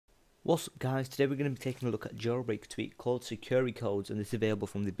What's up guys, today we're going to be taking a look at a jailbreak tweak called Securicodes, and this is available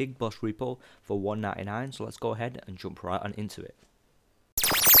from the Big Boss repo for $1.99, so let's go ahead and jump right on into it.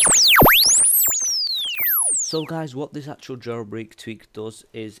 So guys, what this actual jailbreak tweak does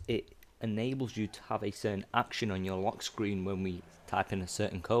is it enables you to have a certain action on your lock screen when we type in a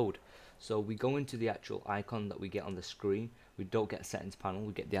certain code. So we go into the actual icon that we get on the screen. We don't get a settings panel,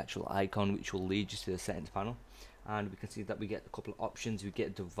 we get the actual icon which will lead you to the settings panel. And we can see that we get a couple of options. We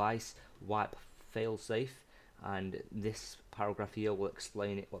get device wipe failsafe, and this paragraph here will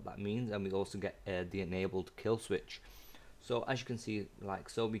explain it, what that means, and we also get the enabled kill switch. So as you can see, like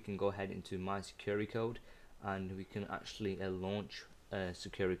so, we can go ahead into my Securicode and we can actually launch a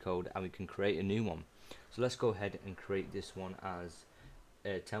Securicode, and we can create a new one. So let's go ahead and create this one as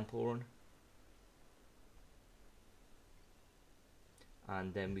a temple run,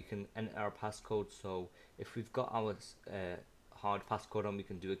 and then we can enter our passcode. So if we've got our hard passcode on, we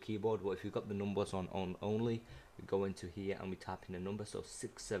can do a keyboard, but if you've got the numbers on only, we go into here and we type in a number, so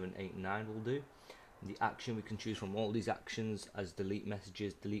 6789 will do. The action, we can choose from all these actions as delete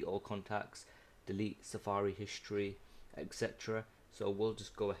messages, delete all contacts, delete Safari history, etc. So we'll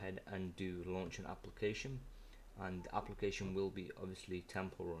just go ahead and do launch an application, and the application will be obviously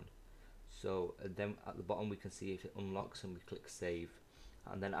temple run. So then at the bottom we can see if it unlocks, and we click save,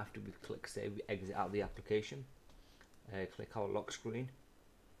 and then after we click save, we exit out the application, click our lock screen,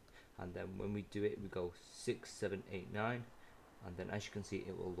 and then when we do it, we go 6789, and then as you can see,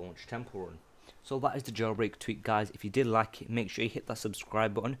 it will launch temple run. So that is the jailbreak tweak guys. If you did like it, make sure you hit that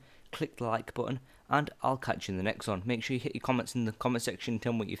subscribe button, click the like button, and I'll catch you in the next one. Make sure you hit your comments in the comment section,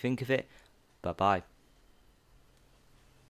 tell me what you think of it. Bye bye.